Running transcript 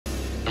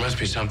There must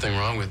be something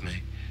wrong with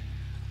me.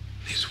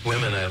 These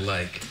women I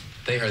like,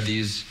 they are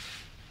these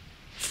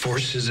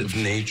forces of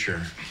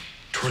nature,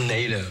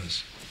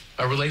 tornadoes.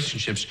 Our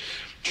relationships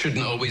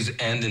shouldn't always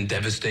end in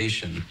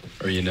devastation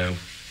or,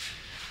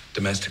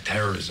 domestic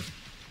terrorism.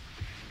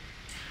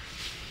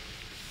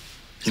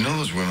 You know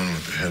those women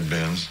with the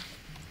headbands?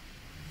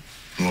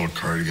 And little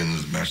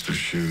cardigans that match their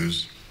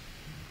shoes?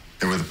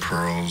 They wear the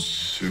pearls,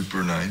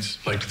 super nice.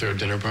 Like to throw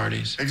dinner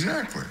parties?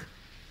 Exactly.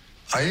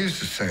 I used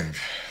to think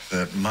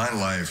that my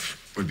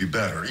life would be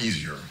better,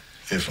 easier,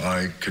 if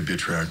I could be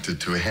attracted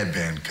to a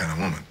headband kind of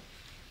woman.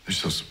 They're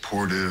so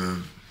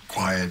supportive,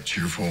 quiet,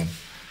 cheerful,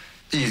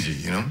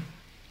 easy,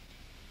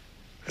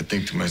 I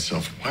think to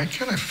myself, why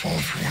can't I fall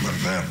for one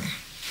of them?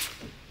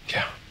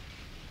 Yeah.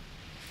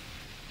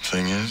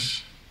 Thing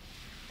is,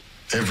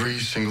 every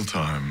single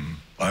time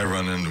I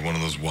run into one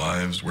of those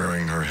wives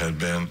wearing her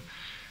headband,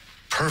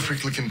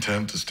 perfectly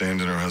content to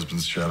stand in her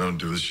husband's shadow and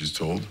do as she's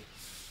told,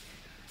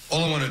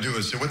 all I want to do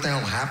is say, what the hell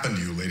happened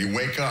to you, lady?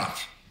 Wake up.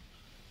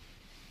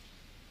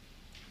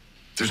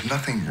 There's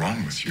nothing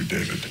wrong with you,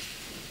 David.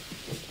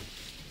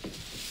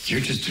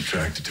 You're just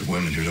attracted to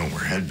women who don't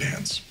wear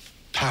headbands.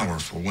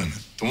 Powerful women.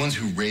 The ones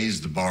who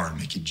raise the bar and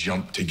make you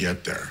jump to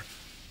get there.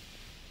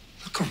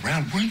 Look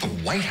around. We're in the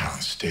White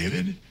House,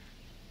 David.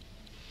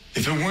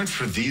 If it weren't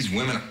for these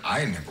women,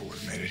 I never would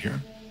have made it here.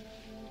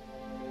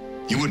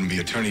 You wouldn't be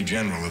Attorney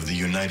General of the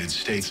United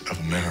States of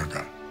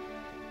America.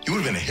 You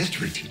would have been a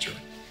history teacher.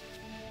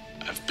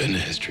 I've been a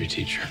history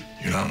teacher.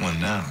 You're not one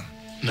now.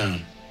 No.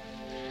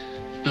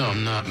 No,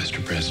 I'm not,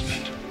 Mr.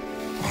 President.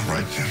 All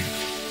right, then.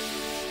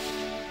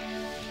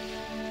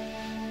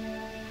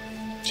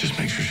 Just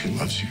make sure she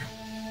loves you.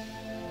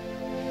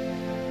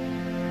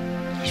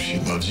 If she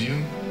loves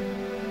you,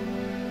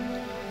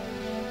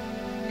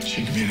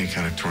 she can be any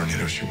kind of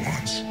tornado she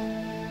wants.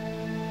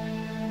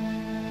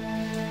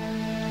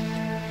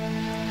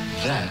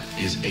 That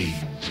is a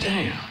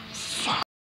damn